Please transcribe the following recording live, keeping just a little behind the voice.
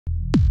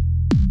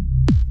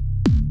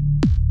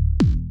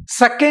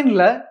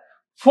செகண்ட்ல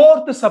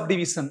fourth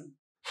subdivision.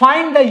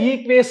 Find the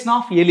equation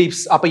of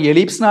ellipse. அப்ப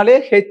ellipseனாலே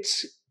h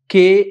k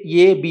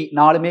a b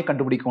நாலுமே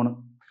கண்டுபிடிக்கணும்.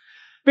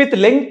 With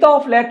length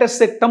of lattice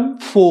sectum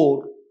 4.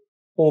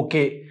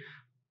 Okay.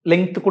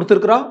 Length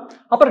கொடுத்திருக்கிறா.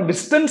 அப்புறம்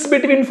distance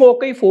between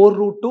foci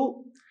 4√2.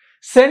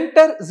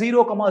 Center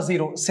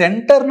 0,0.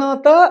 Centerனா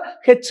தான்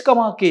h,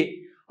 k.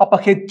 அப்ப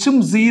h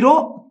உம் 0,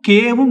 k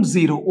உம்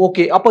 0.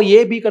 Okay. அப்ப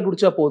ab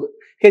கண்டுபிடிச்சா போகுது.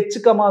 h,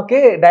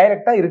 k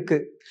டைரக்டா இருக்கு.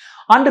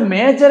 And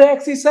major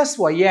axis as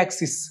y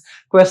axis.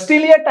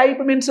 Questionல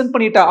type mention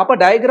பண்ணிட்டா. அப்ப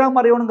diagram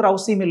வரையணும்ங்கற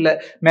அவசியம் இல்ல.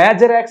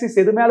 Major axis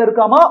எது மேல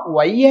இருக்காமா?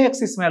 Y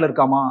axis மேல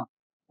இருக்காமா?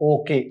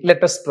 Okay,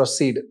 let us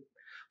proceed.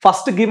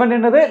 First given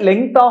என்னது?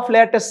 Length of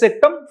lattice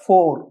sectum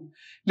 4.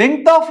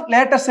 Length of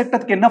lattice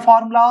sectumக்கு என்ன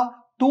formula?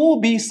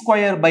 2b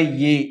square by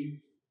a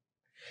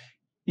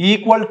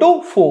equal to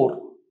 4.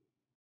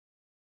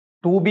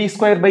 2b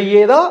square by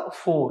a தான்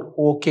 4.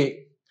 Okay.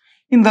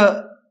 இந்த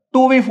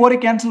 2b 4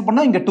 cancel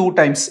பண்ணா இங்க 2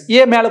 times.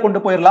 a மேல கொண்டு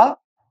போயிரலாம்.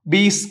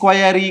 b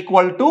square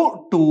equal to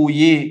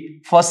 2a.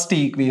 First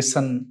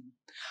equation.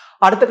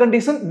 அடுத்த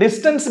condition,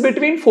 distance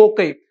between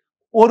foci.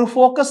 ஒரு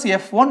focus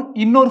f1,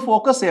 இன்னொரு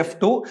focus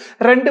f2.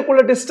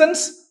 ரெண்டுக்குள்ள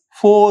distance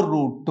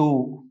 4√2.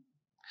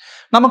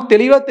 நமக்கு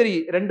தெளிவா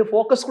தெரியும். ரெண்டு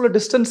focusக்குள்ள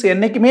distance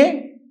என்னைக்குமே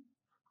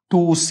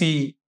 2c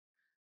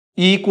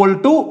equal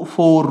to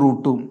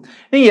 4√2.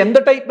 நீங்க எந்த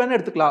டைப் வேணா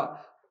எடுத்துக்கலாம்.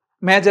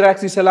 Major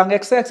axis along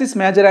x axis,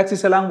 major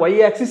axis along y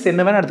axis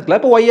என்ன வேணா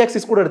எடுத்துக்கலாம். இப்போ y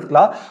axis கூட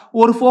எடுத்துக்கலாம்.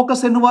 ஒரு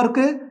ஃபோக்கஸ் என்னவா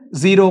இருக்கு?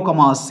 0,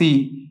 c.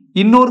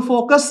 இன்னொரு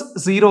focus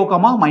 0,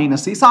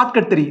 c.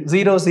 Shortcut 3.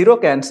 0, 0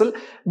 cancel.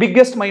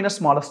 Biggest minus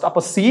smallest.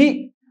 அப்ப c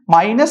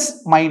minus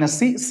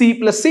c, c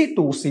plus c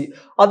 2c.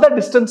 அதான்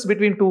distance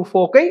between two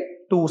foci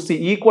 2c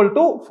equal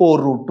to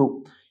 4√2.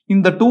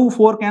 இந்த 2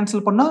 4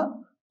 கேன்சல் பண்ணா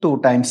 2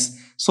 times.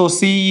 So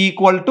c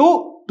equal to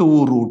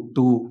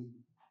 2√2.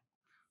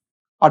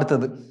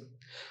 அடுத்தது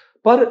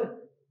பர்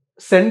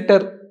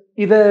சென்டர்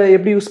இதை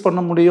எப்படி யூஸ் பண்ண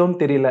முடியும்னு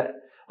தெரியல.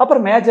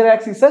 அப்புறம் major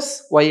axis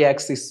y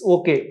axis.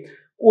 Okay,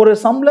 ஒரு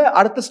சம்ல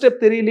அடுத்த ஸ்டெப்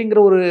தெரியலங்கிற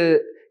ஒரு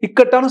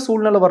இக்கட்டான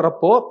சூழ்நிலை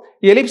வர்றப்போ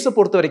எலிப்ஸை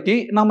பொறுத்த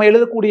வரைக்கும் நம்ம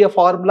எழுதக்கூடிய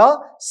formula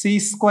C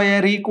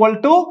square equal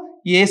to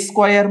A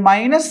square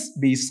minus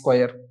B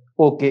square.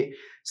 Okay,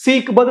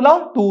 சிக்கு பதிலா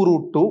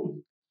 2√2.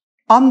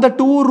 அந்த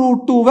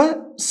 2√2வை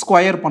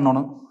ஸ்கொயர்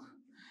பண்ணணும்.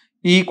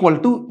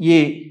 ஈக்குவல் டு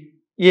ஏ.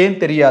 ஏன்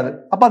தெரியாது.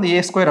 அப்ப அந்த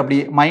a ஸ்கொயர்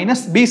அப்படியே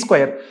மைனஸ் b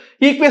ஸ்கொயர்.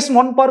 ஈக்குவேஷன்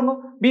 1 பாருங்க.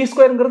 b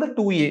ஸ்கொயர்ங்கிறது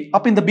 2a.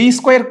 அப்ப இந்த b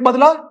ஸ்கொயருக்கு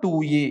பதிலா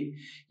 2a.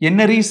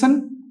 என்ன ரீசன்?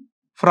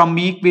 From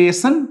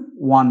equation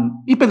 1.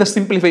 இப்போ இதை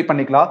சிம்பிளிஃபை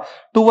பண்ணிக்கலாம்.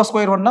 2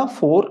 ஸ்கொயர் பண்ணா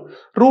 4.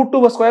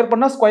 √2 ஸ்கொயர்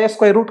பண்ணா ஸ்கொயர்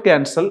ஸ்கொயர் ரூட்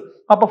கேன்சல்.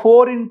 அப்ப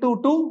 4 into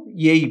 2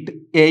 8.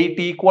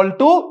 8 equal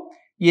to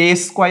a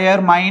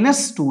square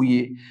minus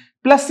 2a.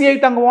 Plus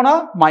 8 அங்க போனா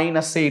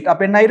மைனஸ் 8.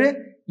 அப்ப என்ன ஆயிரு?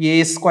 a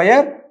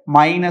square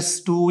minus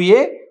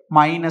 2a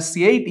minus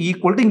 8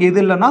 equal to இங்க எது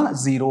இல்லைன்னா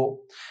 0.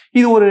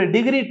 இது ஒரு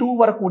டிகிரி 2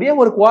 வரக்கூடிய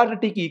ஒரு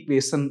குவாட்ரட்டிக்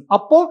ஈக்குவேஷன்.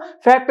 அப்போ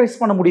ஃபேக்டரைஸ்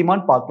பண்ண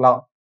முடியுமான்னு பார்க்கலாம்.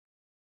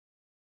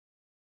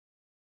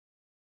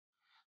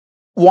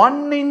 1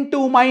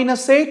 into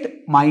minus 8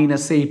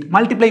 minus 8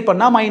 மல்டிப்ளை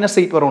பண்ணா minus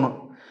 8 வரணும்.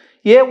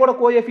 a ஓட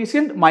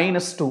கோஎஃபிஷியன்ட்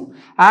 -2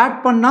 ஆட்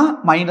பண்ணா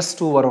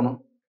 -2 வரணும்.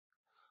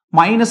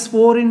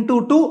 -4 into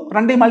 2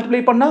 ரெண்டையும்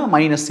மல்டிப்ளை பண்ணா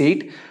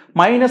 -8.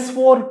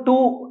 -4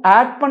 2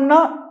 ஆட் பண்ணா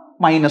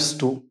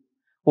 -2.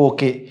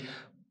 ஓகே,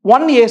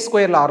 1a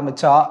ஸ்கொயர்ல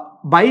ஆரம்பிச்சா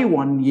by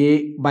 1a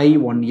by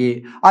 1a.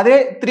 அதே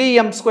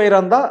 3m ஸ்கொயர்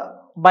இருந்தா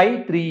by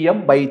 3m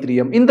by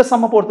 3m. இந்த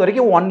சம்ம பொறுத்த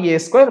வரைக்கும் 1a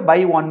square by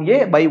 1a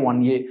by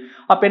 1a.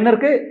 அப்ப என்ன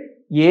இருக்கு?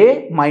 a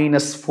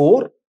minus 4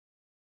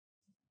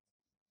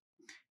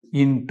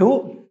 into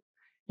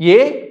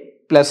a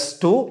plus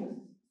 2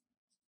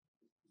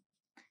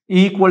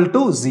 equal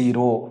to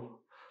 0.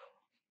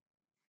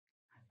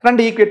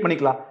 ரெண்டு ஈக்குவேட்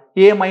பண்ணிக்கலாம்.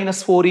 a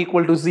minus 4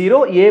 equal to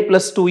 0, a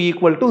plus 2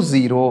 equal to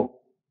 0.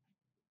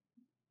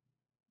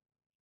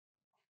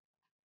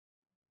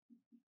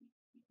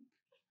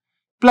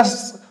 Plus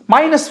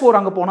 -4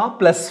 அங்க போனா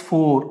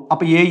 +4.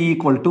 அப்ப a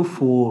equal to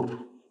 4.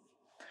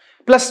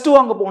 +2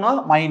 அங்க போனா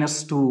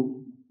 -2.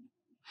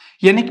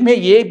 என்னைக்குமே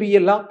a b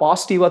எல்லாம்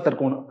பாசிட்டிவா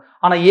இருக்கணும்.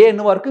 ஆனா a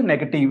என்னவா இருக்கு?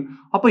 நெகட்டிவ்.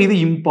 அப்ப இது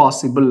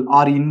இம்பாசிபிள்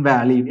ஆர்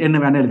இன்வாலிட் என்ன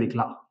வேணா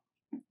எழுதிக்கலாம்.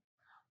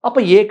 அப்ப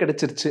a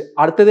கிடைச்சிருச்சு.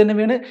 அடுத்தது என்ன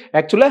வேணும்?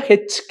 ஆக்சுவலா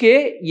hk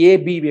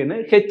ab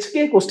வேணும். hk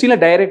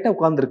क्वेश्चनல டைரக்ட்டா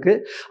உட்கார்ந்திருக்கு.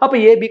 அப்ப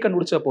ab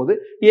கண்டுபிடிச்சா போது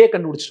a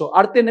கண்டுபிடிச்சிட்டோம்.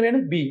 அடுத்து என்ன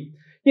வேணும்? b.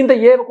 இந்த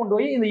a வை கொண்டு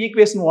போய் இந்த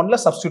ஈக்குவேஷன் 1ல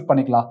சப்ஸ்டிட்யூட்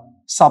பண்ணிக்கலாம்.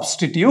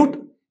 Substitute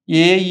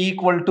a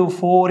equal to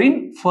 4 in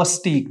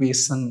first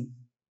equation.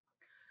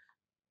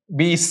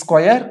 b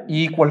square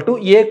equal to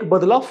a க்கு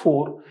பதிலா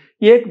 4.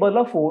 a க்கு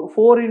பதிலா 4.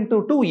 4 into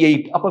 2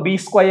 8. அப்ப b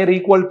square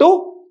equal to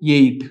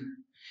 8.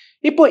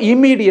 இப்போ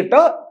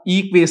இமிடியேட்டா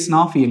ஈக்குவேஷன்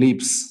ஆஃப்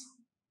எலிப்ஸ்.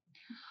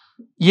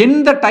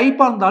 எந்த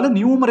டைப்பா இருந்தாலும்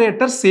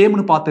நியூமரேட்டர்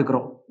சேம்னு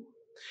பார்த்துக்கிறோம்.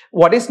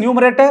 What is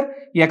numerator?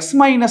 X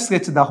minus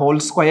h the whole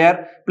square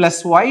plus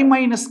y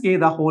minus k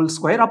the whole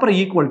square அப்புறம்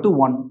equal to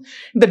 1.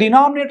 இந்த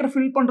denominator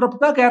fill பண்றப்ப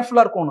தான்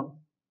கேர்ஃபுல்லா இருக்கணும்.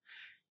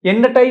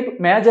 என்ன டைப்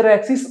மேஜர்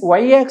ஆக்சிஸ்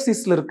y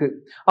ஆக்சிஸ்ல இருக்கு.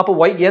 அப்போ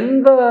y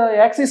எந்த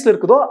ஆக்சிஸ்ல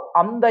இருக்குதோ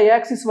அந்த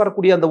ஆக்சிஸ்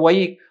வரக்கூடிய அந்த y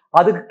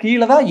அதுக்கு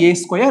கீழே தான் a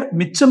ஸ்கொயர்,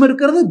 மிச்சம்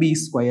இருக்கிறது b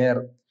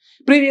ஸ்கொயர்.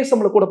 ப்ரீவியஸ்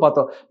நம்மள கூட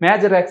பார்த்தோம்.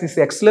 மேஜர் ஆக்சிஸ்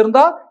எக்ஸ்ல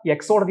இருந்தா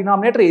எக்ஸோட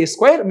டினாமினேட்டர் a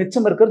ஸ்கொயர்,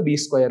 மிச்சம் இருக்கிறது b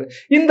ஸ்கொயர்.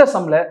 இந்த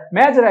சம்ல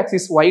மேஜர்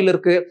ஆக்சிஸ் yல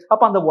இருக்கு.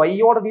 அப்ப அந்த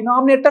y-யோட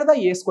டினாமினேட்டர்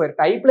தான் a ஸ்கொயர்.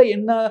 டைப்ல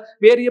என்ன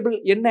வேரியபிள்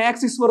என்ன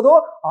ஆக்சிஸ் வருதோ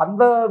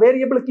அந்த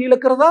வேரியபிள் கீழ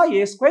இருக்கிறதா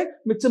a ஸ்கொயர்,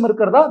 மிச்சம்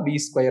இருக்கிறதா b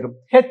ஸ்கொயர்.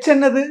 h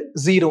என்னது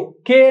 0,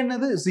 k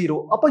என்னது 0.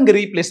 அப்ப இங்க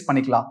ரீப்ளேஸ்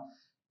பண்ணிக்கலாம்.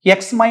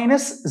 x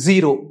minus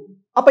 0.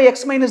 அப்ப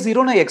x மைனஸ்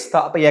 0 னா x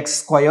தான். அப்ப x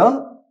square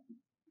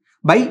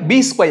by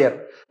b square.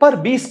 Per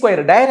b square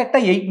டைரக்டா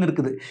 8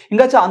 இருக்குது.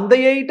 இங்காச்சும் அந்த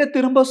 8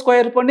 திரும்ப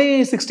ஸ்கொயர் பண்ணி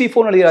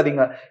 64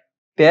 எழுதிராதீங்க.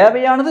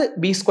 தேவையானது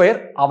b square,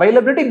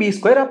 availability b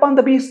square. அப்ப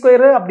அந்த b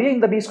ஸ்கொயர் அப்படியே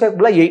இந்த b ஸ்கொயர்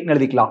 8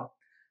 எழுதிக்கலாம்.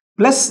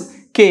 Plus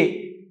k,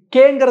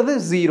 kங்கிறது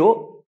 0,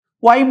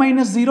 y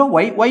minus 0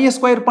 y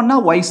square பண்ணா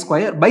y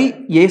square by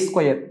a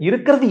square.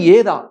 இருக்கிறது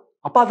a தான்.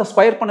 அப்ப அதை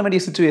ஸ்கொயர் பண்ண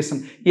வேண்டிய சிச்சுவேஷன்.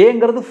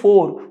 ஏங்கிறது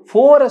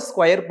 4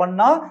 ஸ்கொயர்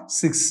பண்ணா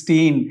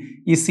 16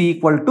 is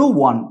equal to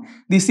 1.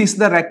 This is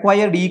the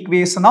required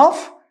equation of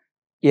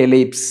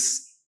ellipse.